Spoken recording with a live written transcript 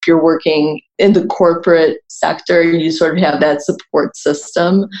If you're working in the corporate sector, you sort of have that support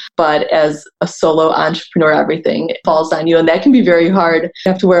system. But as a solo entrepreneur, everything falls on you. And that can be very hard.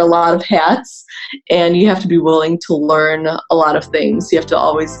 You have to wear a lot of hats and you have to be willing to learn a lot of things. You have to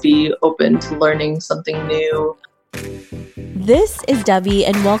always be open to learning something new. This is Debbie,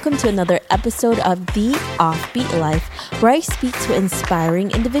 and welcome to another episode of The Offbeat Life, where I speak to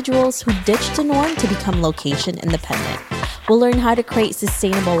inspiring individuals who ditched the norm to become location independent. We'll learn how to create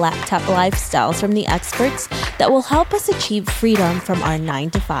sustainable laptop lifestyles from the experts that will help us achieve freedom from our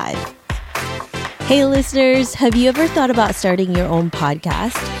 9-to-5. Hey listeners, have you ever thought about starting your own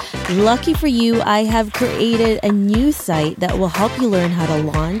podcast? Lucky for you, I have created a new site that will help you learn how to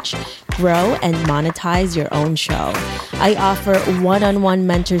launch, grow, and monetize your own show. I offer one-on-one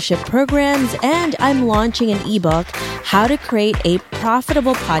mentorship programs, and I'm launching an ebook, How to Create a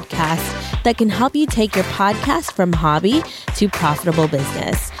Profitable Podcast, that can help you take your podcast from hobby to profitable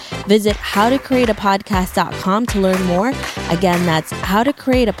business. Visit howtocreateapodcast.com to learn more. Again, that's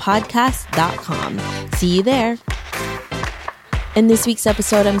howtocreateapodcast.com. See you there. In this week's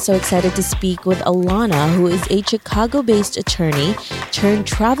episode, I'm so excited to speak with Alana, who is a Chicago-based attorney turned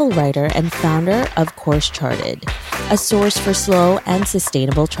travel writer and founder of Course Charted, a source for slow and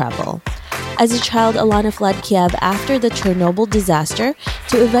sustainable travel. As a child, Alana fled Kiev after the Chernobyl disaster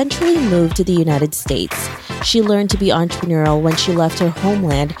to eventually move to the United States. She learned to be entrepreneurial when she left her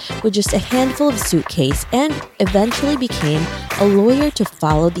homeland with just a handful of suitcase and eventually became a lawyer to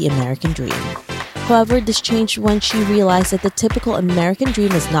follow the American dream. However, this changed when she realized that the typical American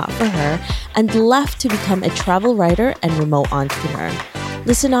dream is not for her and left to become a travel writer and remote entrepreneur.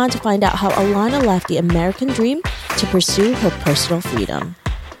 Listen on to find out how Alana left the American dream to pursue her personal freedom.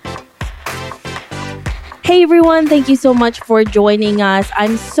 Hey everyone, thank you so much for joining us.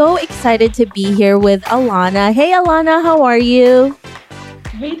 I'm so excited to be here with Alana. Hey Alana, how are you?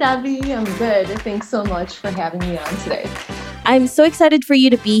 Hey Debbie, I'm good. Thanks so much for having me on today. I'm so excited for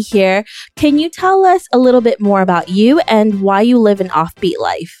you to be here. Can you tell us a little bit more about you and why you live an offbeat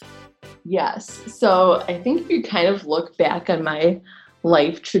life? Yes. So I think if you kind of look back on my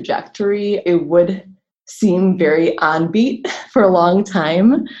life trajectory, it would seem very onbeat for a long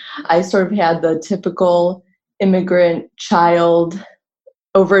time. I sort of had the typical immigrant child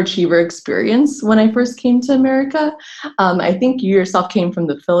overachiever experience when I first came to America. I think you yourself came from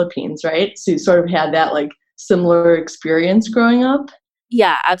the Philippines, right? So you sort of had that similar experience growing up?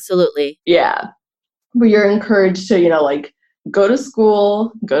 Yeah, absolutely. Yeah. Where you're encouraged to, go to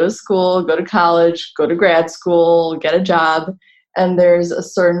school, go to college, go to grad school, get a job. And there's a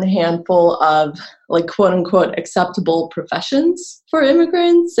certain handful of quote unquote acceptable professions for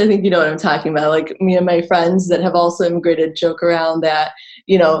immigrants. I think you know what I'm talking about. Me and my friends that have also immigrated joke around that,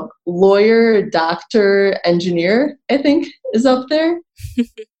 lawyer, doctor, engineer, I think is up there.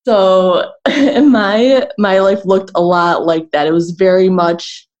 So my life looked a lot like that. It was very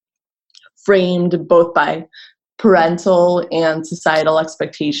much framed both by parental and societal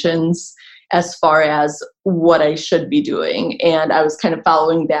expectations as far as what I should be doing. And I was kind of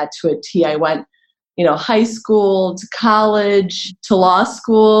following that to a T. I went, high school to college to law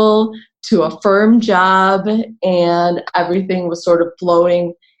school to a firm job, and everything was sort of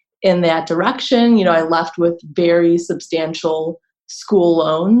flowing in that direction. I left with very substantial school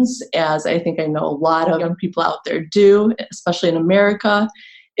loans, as I think I know a lot of young people out there do, especially in America.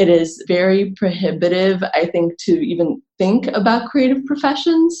 It is very prohibitive, I think, to even think about creative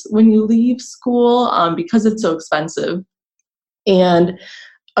professions when you leave school because it's so expensive. And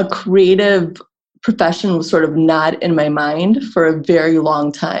a creative profession was sort of not in my mind for a very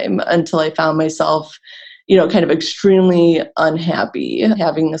long time until I found myself, kind of extremely unhappy,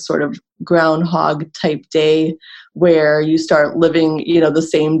 having a sort of groundhog type day where you start living, the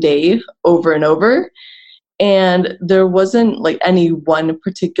same day over and over. And there wasn't any one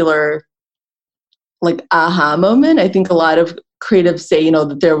particular aha moment. I think a lot of creatives say,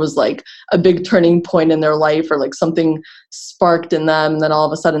 that there was a big turning point in their life or something sparked in them. And then all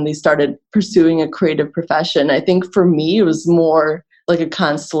of a sudden they started pursuing a creative profession. I think for me, it was more a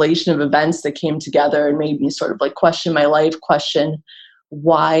constellation of events that came together and made me sort of question my life, question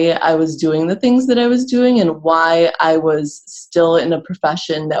why I was doing the things that I was doing and why I was still in a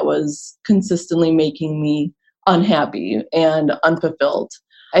profession that was consistently making me unhappy and unfulfilled.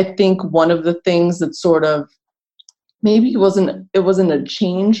 I think one of the things that sort of maybe it wasn't a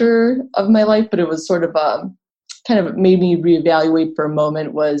changer of my life, but it was sort of kind of made me reevaluate for a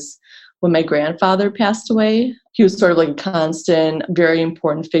moment was when my grandfather passed away. He was sort of a constant, very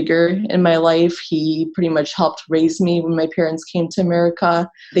important figure in my life. He pretty much helped raise me when my parents came to America.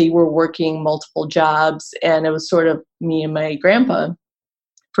 They were working multiple jobs, and it was sort of me and my grandpa.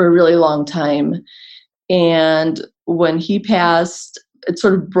 for a really long time. And when he passed, it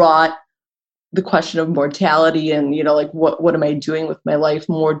sort of brought the question of mortality and, like what am I doing with my life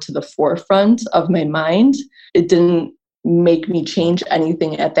more to the forefront of my mind. It didn't make me change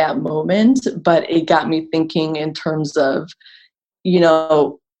anything at that moment, but it got me thinking in terms of,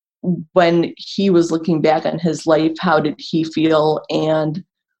 when he was looking back on his life, how did he feel and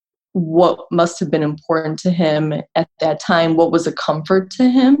what must have been important to him at that time? What was a comfort to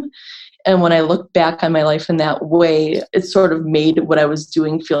him? And when I look back on my life in that way, it sort of made what I was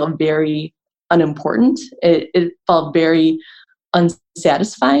doing feel very unimportant. It felt very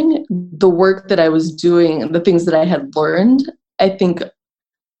unsatisfying. The work that I was doing, the things that I had learned, I think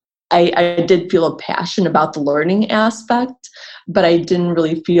I did feel a passion about the learning aspect, but I didn't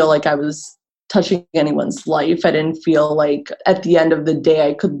really feel like I was touching anyone's life. I didn't feel like at the end of the day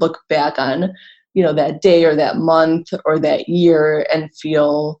I could look back on, that day or that month or that year and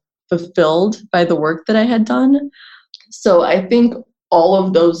feel fulfilled by the work that I had done. So I think all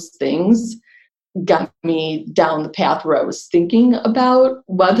of those things got me down the path where I was thinking about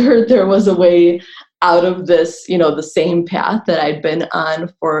whether there was a way out of this, the same path that I'd been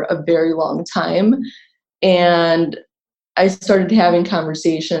on for a very long time. And I started having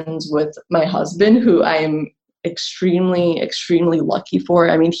conversations with my husband, who I'm extremely, extremely lucky for.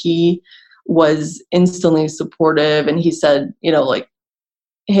 I mean, he was instantly supportive, and he said,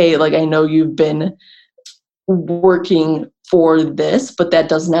 hey, I know you've been working for this, but that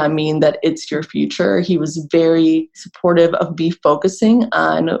does not mean that it's your future. He was very supportive of me focusing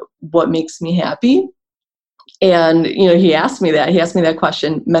on what makes me happy. And, he asked me that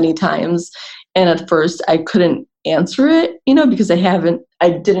question many times. And at first I couldn't answer it, because I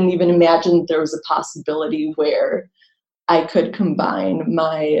didn't even imagine there was a possibility where I could combine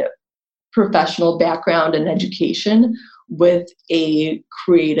my professional background and education with a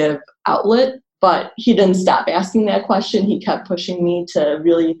creative outlet. But he didn't stop asking that question. He kept pushing me to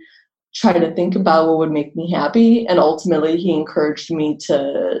really try to think about what would make me happy. And ultimately, he encouraged me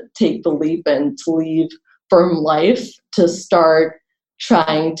to take the leap and to leave firm life to start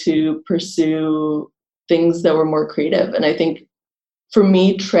trying to pursue things that were more creative. And I think for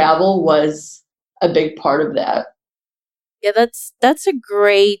me, travel was a big part of that. Yeah, that's a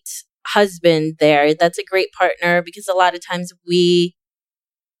great husband there. That's a great partner, because a lot of times we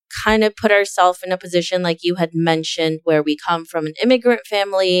kind of put ourselves in a position, like you had mentioned, where we come from an immigrant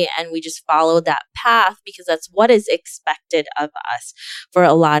family and we just follow that path because that's what is expected of us for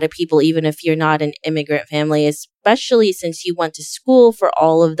a lot of people, even if you're not an immigrant family, especially since you went to school for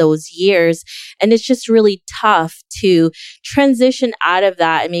all of those years. And it's just really tough to transition out of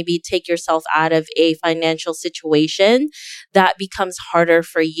that and maybe take yourself out of a financial situation that becomes harder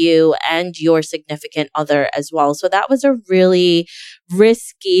for you and your significant other as well. So that was a really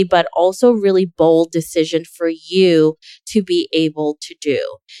risky, but also really bold decision for you to be able to do.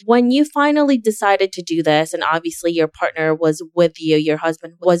 When you finally decided to do this, and obviously your partner was with you, your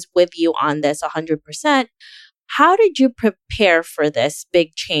husband was with you on this 100%, how did you prepare for this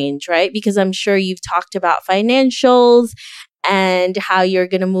big change, right? Because I'm sure you've talked about financials and how you're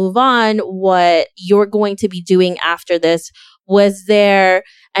going to move on, what you're going to be doing after this. Was there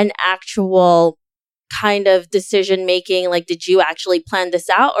an actual kind of decision making? Like, did you actually plan this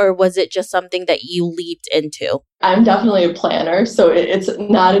out, or was it just something that you leaped into? I'm definitely a planner, so it's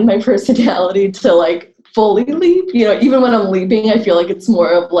not in my personality to fully leap. Even when I'm leaping, I feel like it's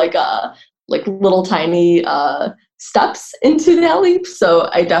more of little tiny steps into that leap. So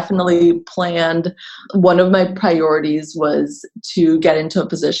I definitely planned. One of my priorities was to get into a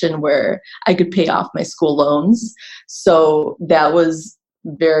position where I could pay off my school loans. So that was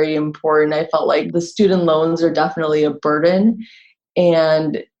very important. I felt like the student loans are definitely a burden.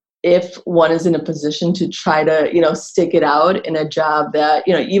 And if one is in a position to try to, stick it out in a job that,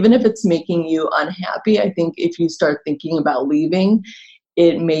 even if it's making you unhappy, I think if you start thinking about leaving,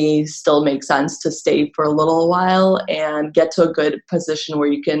 it may still make sense to stay for a little while and get to a good position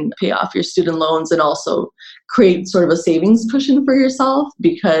where you can pay off your student loans and also create sort of a savings cushion for yourself,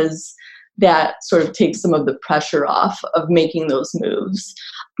 because that sort of takes some of the pressure off of making those moves.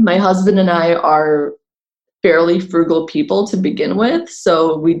 My husband and I are fairly frugal people to begin with,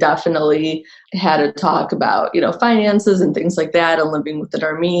 so we definitely had a talk about, finances and things like that and living within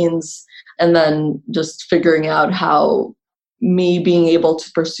our means, and then just figuring out how me being able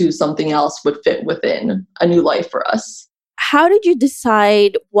to pursue something else would fit within a new life for us. How did you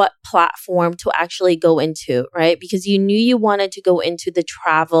decide what platform to actually go into, right? Because you knew you wanted to go into the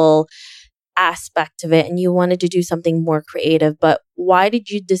travel aspect of it and you wanted to do something more creative, but why did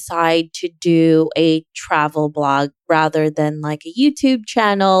you decide to do a travel blog rather than like a YouTube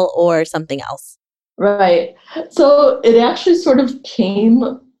channel or something else? Right. So it actually sort of came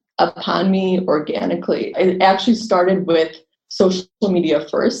upon me organically. It actually started with social media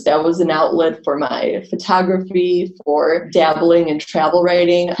first. That was an outlet for my photography, for dabbling in travel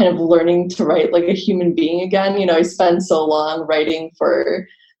writing, kind of learning to write like a human being again. I spent so long writing for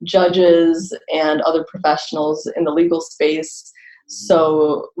judges and other professionals in the legal space.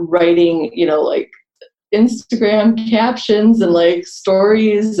 So writing, like Instagram captions and like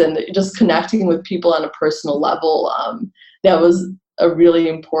stories and just connecting with people on a personal level, that was a really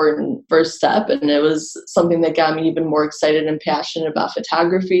important first step. And it was something that got me even more excited and passionate about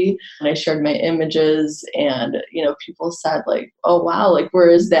photography. And I shared my images and, people said like, oh, wow, like, where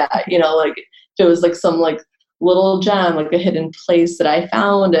is that? Like if it was like some like little gem, like a hidden place that I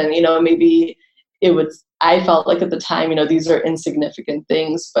found. And, maybe it would, I felt like at the time, these are insignificant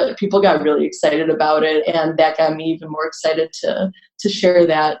things, but people got really excited about it. And that got me even more excited to share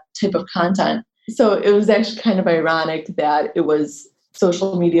that type of content. So it was actually kind of ironic that it was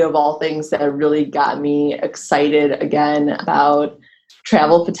social media of all things that really got me excited again about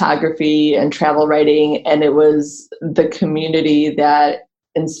travel photography and travel writing. And it was the community that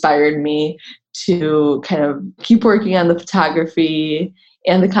inspired me to kind of keep working on the photography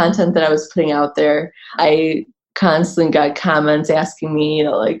and the content that I was putting out there. I constantly got comments asking me,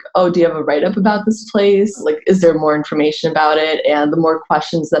 like, oh, do you have a write-up about this place? Like, is there more information about it? And the more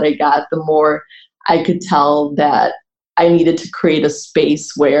questions that I got, the more I could tell that I needed to create a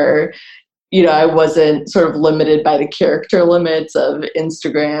space where, I wasn't sort of limited by the character limits of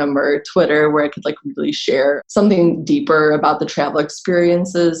Instagram or Twitter, where I could like really share something deeper about the travel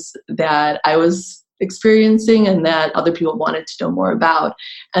experiences that I was experiencing and that other people wanted to know more about.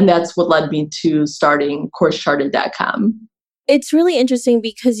 And that's what led me to starting CourseCharted.com. It's really interesting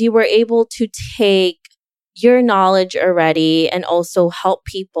because you were able to take your knowledge already and also help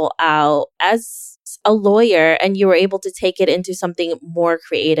people out as a lawyer, and you were able to take it into something more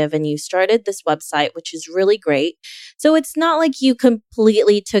creative, and you started this website, which is really great. So it's not like you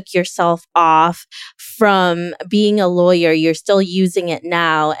completely took yourself off from being a lawyer. You're still using it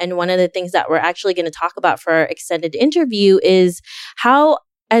now. And one of the things that we're actually going to talk about for our extended interview is how,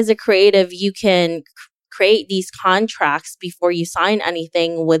 as a creative, you can create these contracts before you sign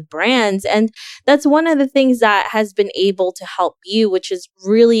anything with brands. And that's one of the things that has been able to help you, which is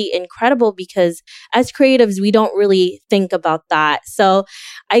really incredible because as creatives, we don't really think about that. So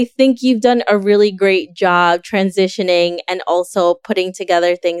I think you've done a really great job transitioning and also putting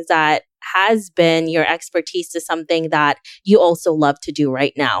together things that has been your expertise to something that you also love to do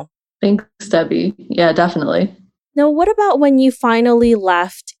right now. Thanks, Debbie. Yeah, definitely. Now, what about when you finally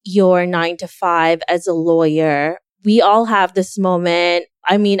left your 9-to-5 as a lawyer? We all have this moment.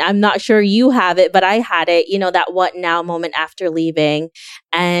 I mean, I'm not sure you have it, but I had it, that what now moment after leaving.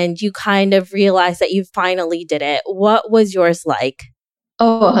 And you kind of realize that you finally did it. What was yours like?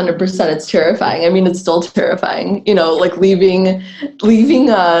 Oh, 100%. It's terrifying. I mean, it's still terrifying, like leaving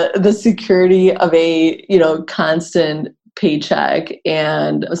the security of a, constant paycheck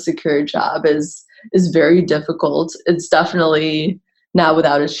and a secure job is very difficult. It's definitely not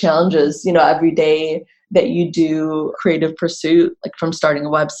without its challenges. Every day that you do creative pursuit, like from starting a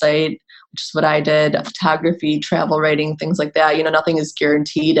website, which is what I did, photography, travel writing, things like that, nothing is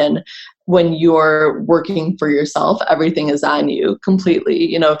guaranteed. And when you're working for yourself, everything is on you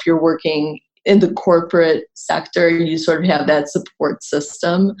completely. If you're working in the corporate sector, you sort of have that support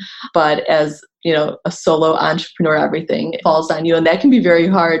system. But as a solo entrepreneur, everything falls on you. And that can be very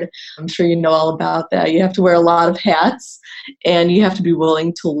hard. I'm sure you know all about that. You have to wear a lot of hats and you have to be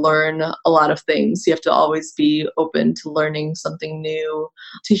willing to learn a lot of things. You have to always be open to learning something new,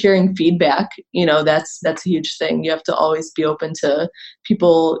 to hearing feedback. That's a huge thing. You have to always be open to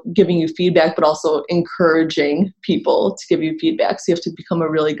people giving you feedback, but also encouraging people to give you feedback. So you have to become a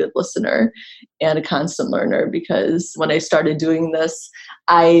really good listener and a constant learner, because when I started doing this,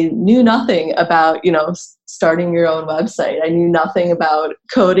 I knew nothing about, starting your own website. I knew nothing about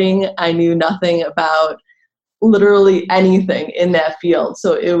coding. I knew nothing about literally anything in that field.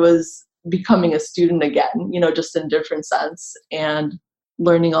 So it was becoming a student again, just in a different sense and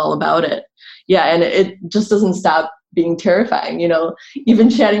learning all about it. Yeah. And it just doesn't stop being terrifying, even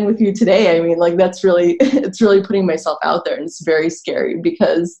chatting with you today. I mean, like that's really, it's really putting myself out there, and it's very scary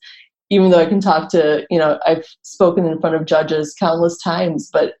because even though I can talk to, I've spoken in front of judges countless times,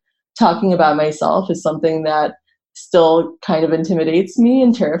 but talking about myself is something that still kind of intimidates me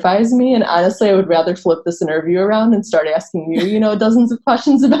and terrifies me. And honestly, I would rather flip this interview around and start asking you, dozens of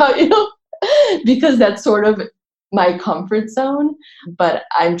questions about you because that's sort of my comfort zone. But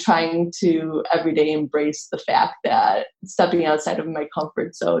I'm trying to every day embrace the fact that stepping outside of my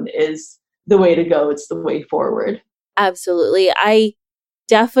comfort zone is the way to go. It's the way forward. Absolutely. I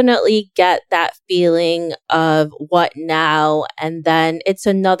definitely get that feeling of what now? And then it's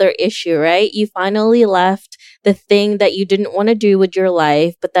another issue, right? You finally left the thing that you didn't want to do with your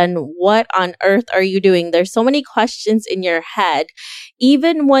life, but then what on earth are you doing? There's so many questions in your head.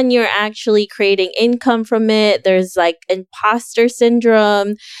 Even when you're actually creating income from it, there's like imposter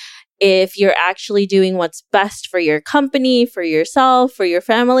syndrome. If you're actually doing what's best for your company, for yourself, for your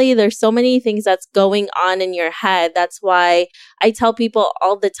family, there's so many things that's going on in your head. That's why I tell people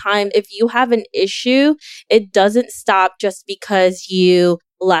all the time, if you have an issue, it doesn't stop just because you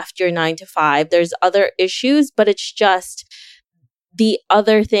left your 9 to 5. There's other issues, but it's just the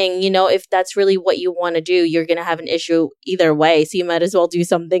other thing, if that's really what you want to do, you're going to have an issue either way. So you might as well do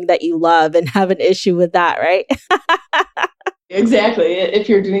something that you love and have an issue with that, right? Exactly. If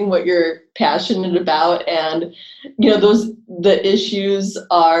you're doing what you're passionate about and, the issues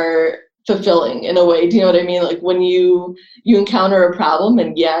are fulfilling in a way. Do you know what I mean? Like when you encounter a problem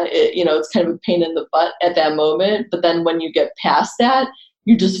and it's kind of a pain in the butt at that moment. But then when you get past that,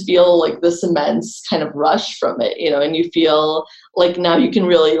 you just feel like this immense kind of rush from it, and you feel like now you can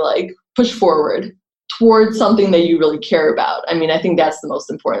really like push forward towards something that you really care about. I mean, I think that's the most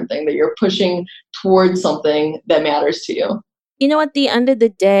important thing, that you're pushing towards something that matters to you. At the end of the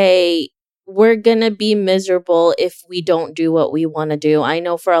day, we're going to be miserable if we don't do what we want to do. I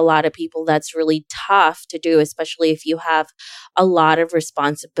know for a lot of people that's really tough to do, especially if you have a lot of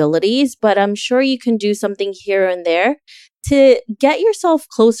responsibilities, but I'm sure you can do something here and there to get yourself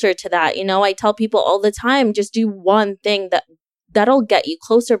closer to that. I tell people all the time, just do one thing that'll get you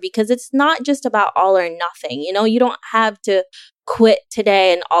closer, because it's not just about all or nothing. You don't have to quit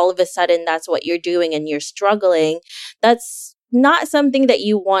today and all of a sudden that's what you're doing and you're struggling. That's not something that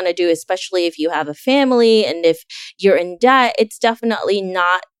you want to do, especially if you have a family and if you're in debt. It's definitely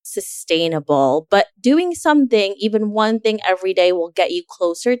not sustainable, but doing something, even one thing every day, will get you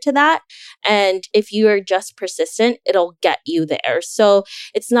closer to that. And if you are just persistent, it'll get you there. So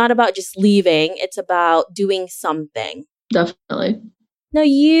it's not about just leaving, it's about doing something. Definitely. Now,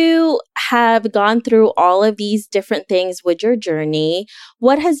 you have gone through all of these different things with your journey.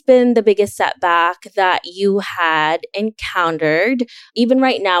 What has been the biggest setback that you had encountered? Even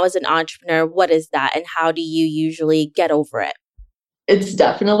right now as an entrepreneur, what is that and how do you usually get over it? It's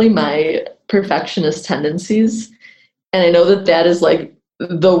definitely my perfectionist tendencies. And I know that is like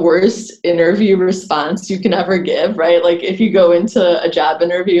the worst interview response you can ever give, right? Like if you go into a job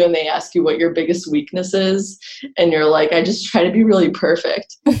interview and they ask you what your biggest weakness is, and you're like, I just try to be really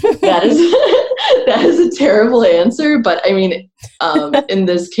perfect. That is a terrible answer. But I mean, in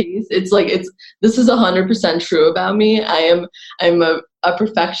this case, this is 100% true about me. I'm a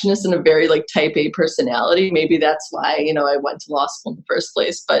perfectionist and a very like type A personality. Maybe that's why, I went to law school in the first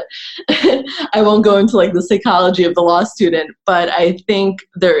place, but I won't go into like the psychology of the law student. But I think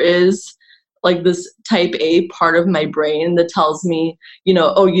there is like this type A part of my brain that tells me,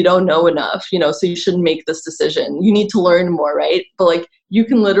 oh, you don't know enough, so you shouldn't make this decision. You need to learn more, right? But like you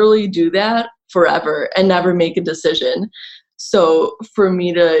can literally do that forever and never make a decision. So for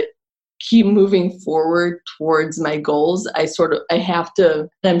me to keep moving forward towards my goals, I have to,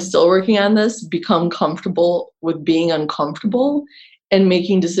 and I'm still working on this, become comfortable with being uncomfortable and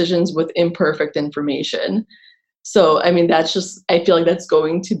making decisions with imperfect information. So, I mean, I feel like that's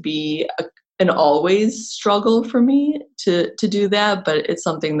going to be an always struggle for me to do that, but it's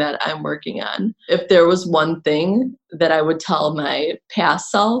something that I'm working on. If there was one thing that I would tell my past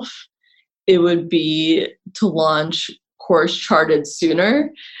self, it would be to launch Course Charted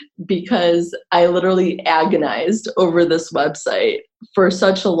sooner, because I literally agonized over this website for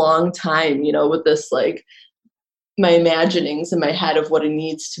such a long time, with this like my imaginings in my head of what it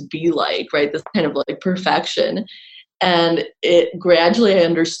needs to be like, right? This kind of like perfection. And it gradually I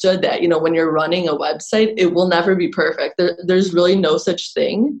understood that, when you're running a website, it will never be perfect. There's really no such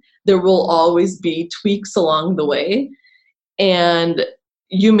thing. There will always be tweaks along the way. And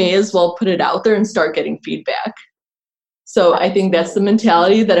you may as well put it out there and start getting feedback. So I think that's the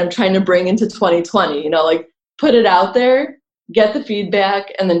mentality that I'm trying to bring into 2020, like put it out there, get the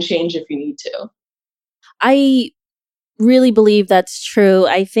feedback, and then change if you need to. I really believe that's true.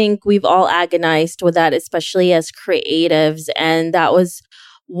 I think we've all agonized with that, especially as creatives. And that was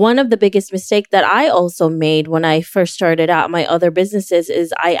one of the biggest mistakes that I also made when I first started out my other businesses,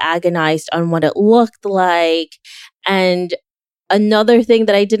 is I agonized on what it looked like. And another thing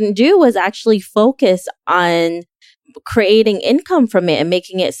that I didn't do was actually focus on creating income from it and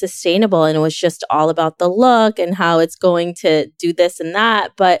making it sustainable. And it was just all about the look and how it's going to do this and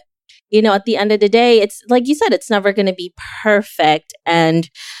that. But, at the end of the day, it's like you said, it's never going to be perfect. And,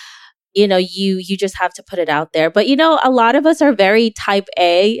 you just have to put it out there. But, a lot of us are very type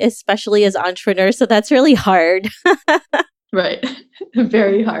A, especially as entrepreneurs. So that's really hard. Right.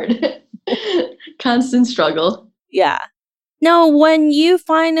 Very hard. Constant struggle. Yeah. Now, when you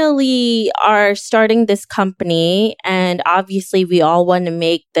finally are starting this company, and obviously we all want to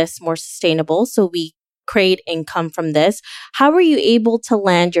make this more sustainable, so we create income from this, how were you able to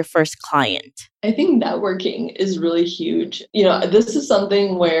land your first client? I think networking is really huge. This is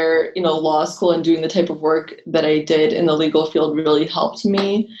something where, law school and doing the type of work that I did in the legal field really helped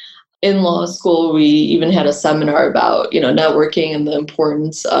me. In law school, we even had a seminar about, networking and the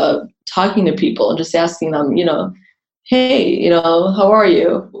importance of talking to people and just asking them, hey, how are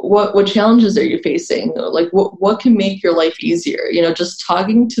you? What challenges are you facing? Like, what can make your life easier? Just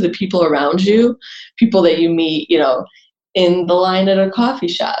talking to the people around you, people that you meet, in the line at a coffee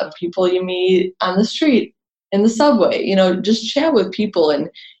shop, people you meet on the street, in the subway, just chat with people, and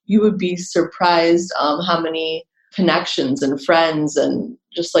you would be surprised how many connections and friends and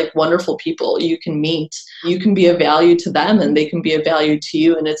just like wonderful people you can meet. You can be of value to them and they can be of value to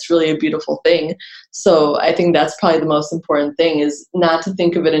you, and it's really a beautiful thing. So I think that's probably the most important thing, is not to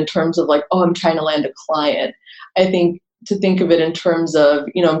think of it in terms of like, oh, I'm trying to land a client. I think to think of it in terms of,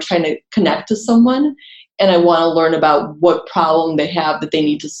 I'm trying to connect to someone and I want to learn about what problem they have that they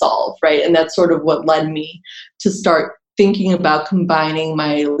need to solve, right? And that's sort of what led me to start thinking about combining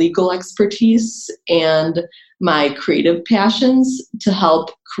my legal expertise and my creative passions to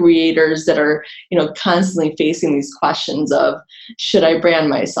help creators that are, constantly facing these questions of, should I brand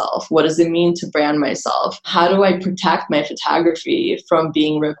myself? What does it mean to brand myself? How do I protect my photography from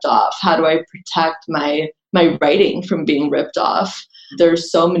being ripped off? How do I protect my writing from being ripped off?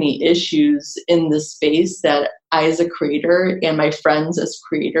 There's so many issues in this space that I, as a creator, and my friends as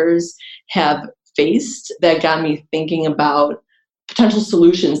creators have faced that got me thinking about potential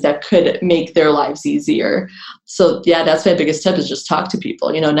solutions that could make their lives easier. So yeah, that's my biggest tip, is just talk to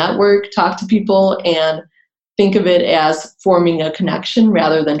people, network, talk to people, and think of it as forming a connection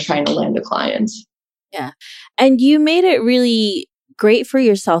rather than trying to land a client. Yeah. And you made it really great for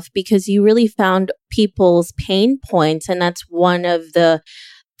yourself because you really found people's pain points. And that's one of the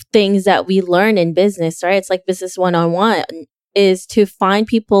things that we learn in business, right? It's like Business 101 is to find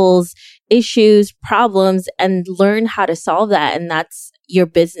people's issues, problems, and learn how to solve that. And that's your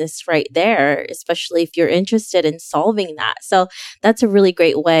business right there, especially if you're interested in solving that. So that's a really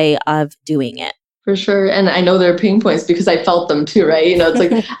great way of doing it. For sure. And I know there are pain points because I felt them too, right? It's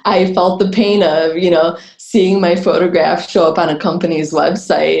like I felt the pain of, seeing my photograph show up on a company's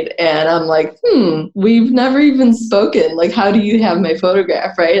website. And I'm like, we've never even spoken. Like, how do you have my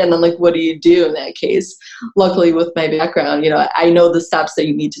photograph, right? And I'm like, what do you do in that case? Luckily, with my background, I know the steps that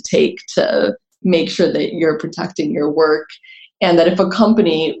you need to take to make sure that you're protecting your work. And that if a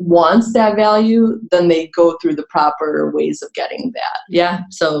company wants that value, then they go through the proper ways of getting that. Yeah,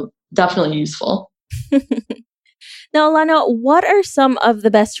 so definitely useful. Now, Alana, what are some of the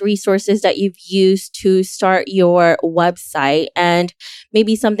best resources that you've used to start your website, and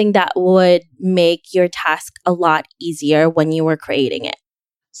maybe something that would make your task a lot easier when you were creating it?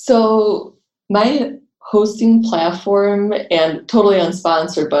 So my hosting platform, and totally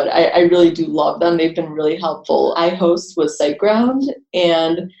unsponsored, but I really do love them. They've been really helpful. I host with SiteGround,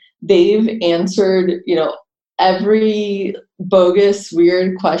 and they've answered, every bogus,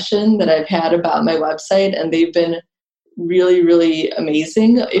 weird question that I've had about my website, and they've been really, really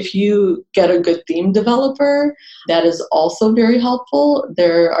amazing. If you get a good theme developer, that is also very helpful.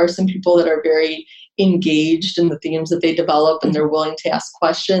 There are some people that are very engaged in the themes that they develop, and they're willing to ask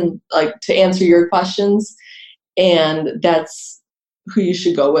questions, like to answer your questions. And that's who you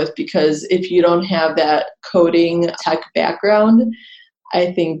should go with, because if you don't have that coding tech background,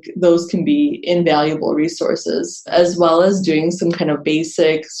 I think those can be invaluable resources, as well as doing some kind of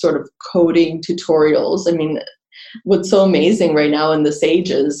basic sort of coding tutorials. I mean, what's so amazing right now in this age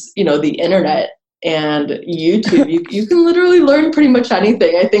is, the internet and YouTube. You can literally learn pretty much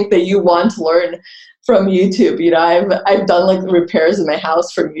anything, I think, that you want to learn from YouTube. I've done like repairs in my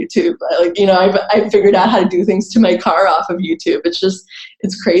house from YouTube. I've figured out how to do things to my car off of YouTube.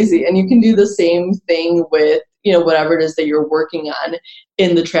 It's crazy. And you can do the same thing with, whatever it is that you're working on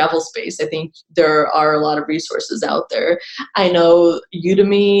in the travel space. I think there are a lot of resources out there. I know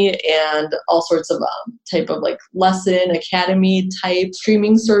Udemy and all sorts of type of like lesson academy type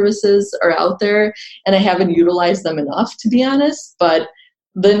streaming services are out there, and I haven't utilized them enough, to be honest, but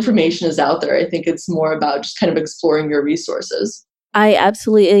the information is out there. I think it's more about just kind of exploring your resources. I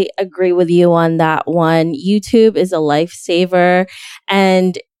absolutely agree with you on that one. YouTube is a lifesaver,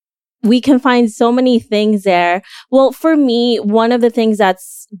 and we can find so many things there. Well, for me, one of the things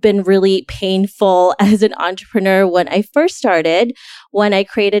that's been really painful as an entrepreneur when I first started, when I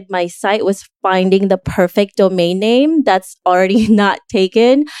created my site, was finding the perfect domain name that's already not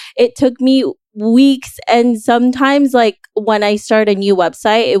taken. It took me weeks, and sometimes like when I start a new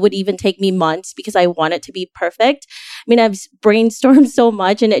website, it would even take me months because I want it to be perfect. I mean, I've brainstormed so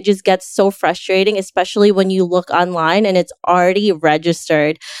much and it just gets so frustrating, especially when you look online and it's already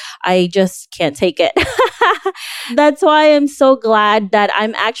registered. I just can't take it. That's why I'm so glad that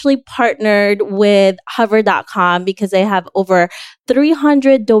I'm actually partnered with hover.com, because they have over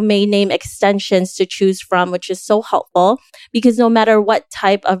 300 domain name extensions to choose from, which is so helpful because no matter what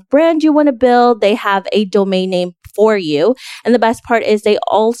type of brand you want to build, they have a domain name for you. And the best part is they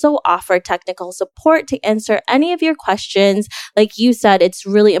also offer technical support to answer any of your questions. Like you said, it's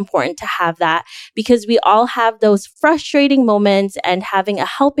really important to have that because we all have those frustrating moments, and having a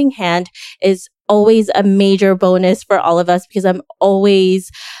helping hand is always a major bonus for all of us because I'm always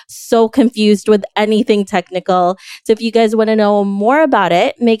so confused with anything technical. So if you guys want to know more about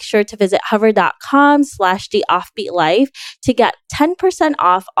it, make sure to visit hover.com/theoffbeatlife to get 10%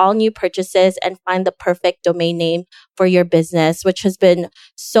 off all new purchases and find the perfect domain name for your business, which has been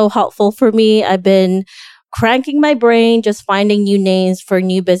so helpful for me. I've been cranking my brain, just finding new names for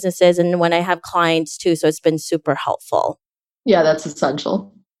new businesses and when I have clients too. So it's been super helpful. Yeah, that's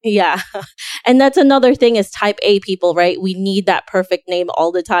essential. Yeah. And that's another thing is type A people, right? We need that perfect name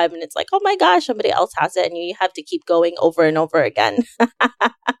all the time. And it's like, oh my gosh, somebody else has it. And you have to keep going over and over again.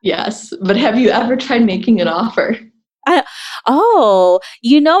 Yes. But have you ever tried making an offer? I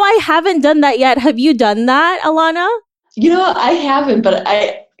haven't done that yet. Have you done that, Alana? I haven't, but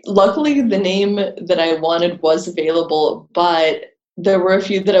luckily the name that I wanted was available, but there were a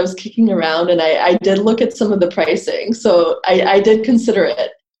few that I was kicking around, and I did look at some of the pricing. So I did consider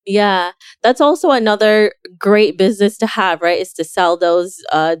it. Yeah, that's also another great business to have, right? Is to sell those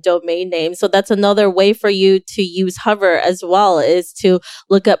domain names. So that's another way for you to use Hover as well, is to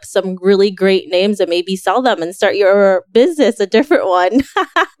look up some really great names and maybe sell them and start your business, a different one.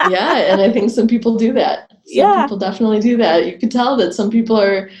 Yeah, and I think some people do that. Some people definitely do that. You can tell that some people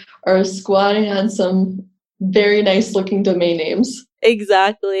are squatting on some very nice looking domain names.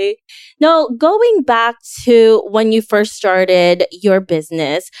 Exactly. Now, going back to when you first started your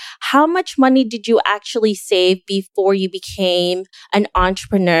business, how much money did you actually save before you became an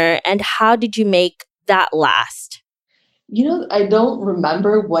entrepreneur, and how did you make that last? I don't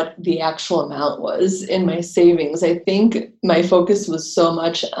remember what the actual amount was in my savings. I think my focus was so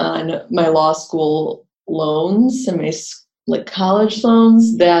much on my law school loans and my college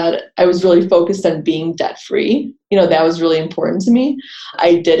loans that I was really focused on being debt free. That was really important to me.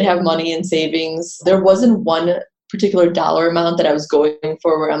 I did have money in savings. There wasn't one particular dollar amount that I was going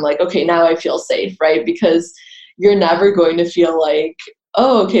for where I'm like, okay, now I feel safe, right? Because you're never going to feel like,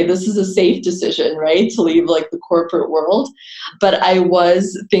 oh, okay, this is a safe decision, right? To leave the corporate world. But I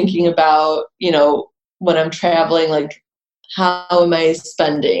was thinking about, when I'm traveling, how am I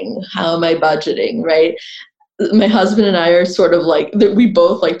spending? How am I budgeting, right? My husband and I are sort of we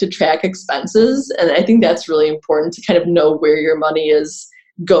both like to track expenses. And I think that's really important to kind of know where your money is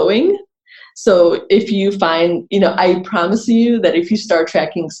going. So if you find, I promise you that if you start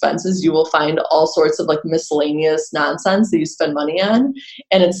tracking expenses, you will find all sorts of miscellaneous nonsense that you spend money on.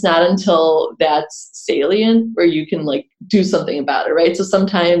 And it's not until that's salient where you can do something about it, right? So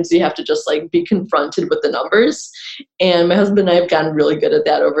sometimes you have to just be confronted with the numbers. And my husband and I have gotten really good at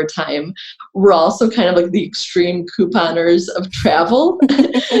that over time. We're also kind of the extreme couponers of travel.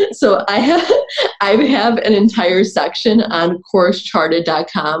 So I have an entire section on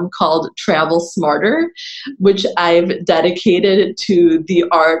CourseCharted.com called Travel Smarter, which I've dedicated to the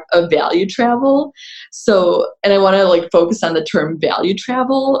art of value travel. So, and I want to focus on the term value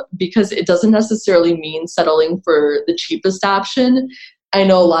travel because it doesn't necessarily mean settling for the cheapest option. I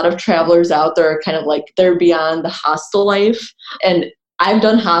know a lot of travelers out there are kind of they're beyond the hostel life. And I've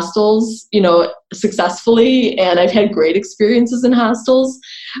done hostels, successfully, and I've had great experiences in hostels.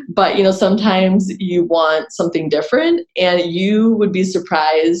 But, sometimes you want something different, and you would be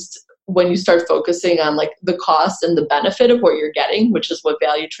surprised when you start focusing on the cost and the benefit of what you're getting, which is what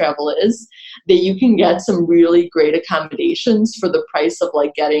value travel is, that you can get some really great accommodations for the price of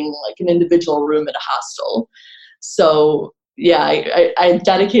getting an individual room at a hostel. So yeah, I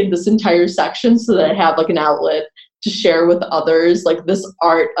dedicated this entire section so that I have an outlet to share with others, this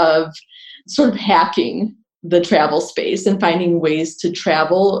art of sort of hacking the travel space and finding ways to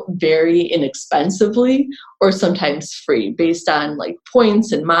travel very inexpensively or sometimes free based on like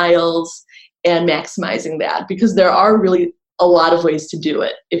points and miles and maximizing that, because there are really a lot of ways to do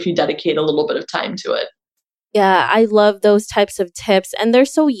it if you dedicate a little bit of time to it. Yeah, I love those types of tips, and they're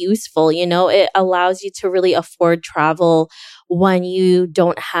so useful. You know, it allows you to really afford travel when you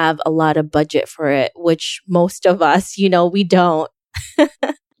don't have a lot of budget for it, which most of us, we don't.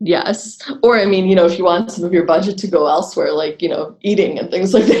 Yes. Or, I mean, if you want some of your budget to go elsewhere, like, eating and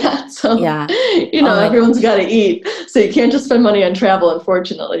things like that. So, Yeah. Everyone's got to eat. So you can't just spend money on travel,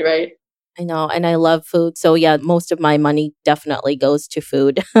 unfortunately, right? I know. And I love food. So yeah, most of my money definitely goes to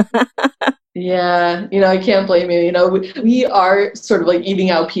food. Yeah, I can't blame you. We are sort of like eating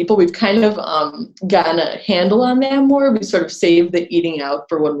out people. We've kind of gotten a handle on that more. We sort of save the eating out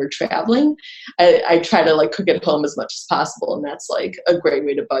for when we're traveling. I try to like cook at home as much as possible. And that's like a great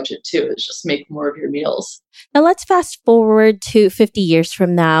way to budget too, is just make more of your meals. Now let's fast forward to 50 years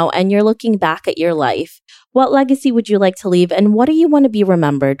from now, and you're looking back at your life. What legacy would you like to leave, and what do you want to be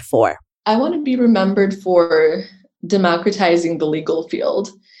remembered for? I want to be remembered for democratizing the legal field.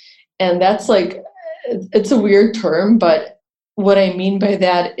 And that's like, it's a weird term, but what I mean by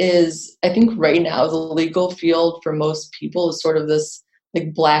that is I think right now the legal field for most people is sort of this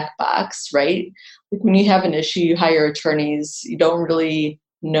like black box, right? Like when you have an issue, you hire attorneys, you don't really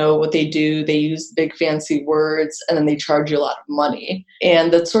know what they do. They use big fancy words and then they charge you a lot of money.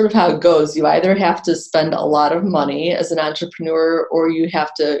 And that's sort of how it goes. You either have to spend a lot of money as an entrepreneur, or you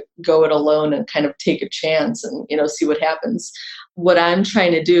have to go it alone and kind of take a chance and, see what happens. What I'm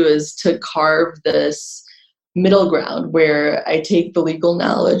trying to do is to carve this middle ground where I take the legal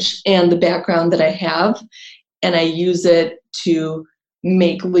knowledge and the background that I have, and I use it to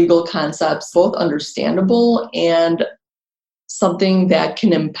make legal concepts both understandable and something that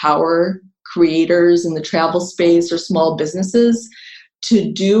can empower creators in the travel space or small businesses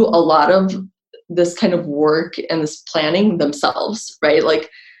to do a lot of this kind of work and this planning themselves, right? Like,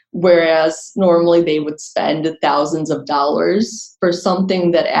 whereas normally they would spend thousands of dollars for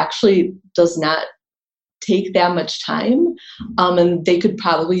something that actually does not take that much time, and they could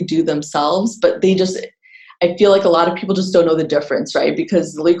probably do themselves, but I feel like a lot of people just don't know the difference, right?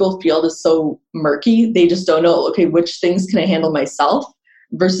 Because the legal field is so murky. They just don't know, okay, which things can I handle myself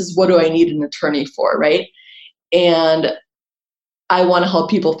versus what do I need an attorney for, right? And I want to help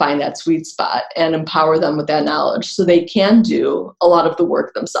people find that sweet spot and empower them with that knowledge so they can do a lot of the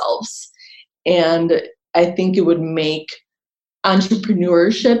work themselves. And I think it would make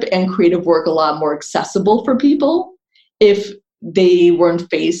entrepreneurship and creative work a lot more accessible for people if they weren't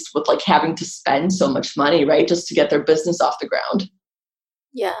faced with like having to spend so much money, right, just to get their business off the ground.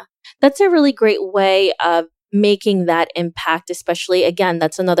 Yeah, that's a really great way of making that impact, especially, again,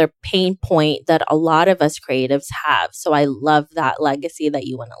 that's another pain point that a lot of us creatives have. So I love that legacy that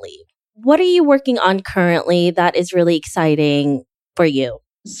you want to leave. What are you working on currently that is really exciting for you?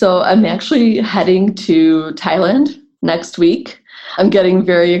 So I'm actually heading to Thailand next week. I'm getting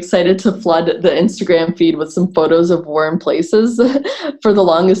very excited to flood the Instagram feed with some photos of warm places. For the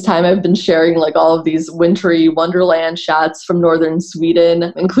longest time, I've been sharing like all of these wintry wonderland shots from northern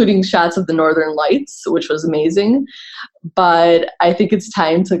Sweden, including shots of the Northern Lights, which was amazing. But I think it's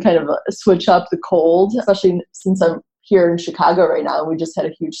time to kind of switch up the cold, especially since I'm here in Chicago right now. We just had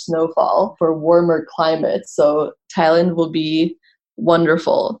a huge snowfall for warmer climates. So Thailand will be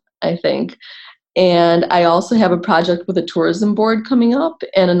wonderful, I think. And I also have a project with a tourism board coming up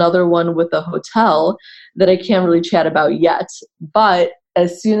and another one with a hotel that I can't really chat about yet. But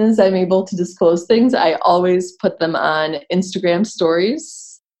as soon as I'm able to disclose things, I always put them on Instagram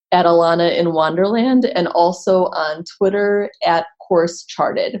stories at Alana in Wonderland and also on Twitter at Course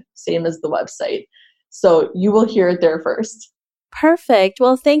Charted, same as the website. So you will hear it there first. Perfect.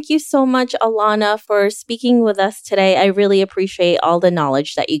 Well, thank you so much, Alana, for speaking with us today. I really appreciate all the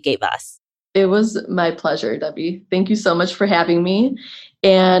knowledge that you gave us. It was my pleasure, Debbie. Thank you so much for having me.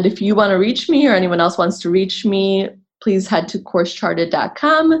 And if you want to reach me or anyone else wants to reach me, please head to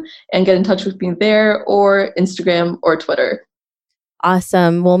CourseCharted.com and get in touch with me there, or Instagram or Twitter.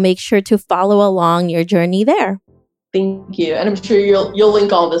 Awesome. We'll make sure to follow along your journey there. Thank you. And I'm sure you'll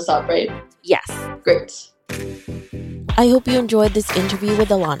link all this up, right? Yes. Great. I hope you enjoyed this interview with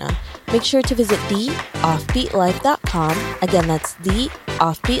Alana. Make sure to visit theoffbeatlife.com. Again, that's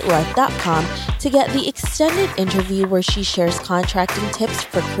theoffbeatlife.com to get the extended interview where she shares contracting tips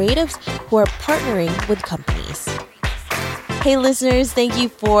for creatives who are partnering with companies. Hey listeners, thank you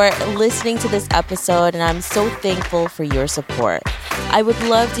for listening to this episode, and I'm so thankful for your support. I would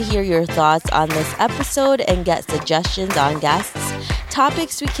love to hear your thoughts on this episode and get suggestions on guests,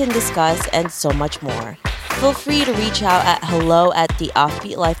 topics we can discuss, and so much more. Feel free to reach out at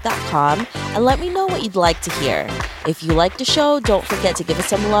hello@theoffbeatlife.com and let me know what you'd like to hear. If you like the show, don't forget to give us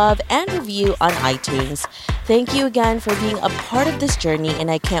some love and review on iTunes. Thank you again for being a part of this journey, and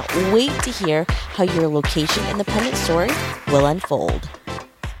I can't wait to hear how your location independent story will unfold.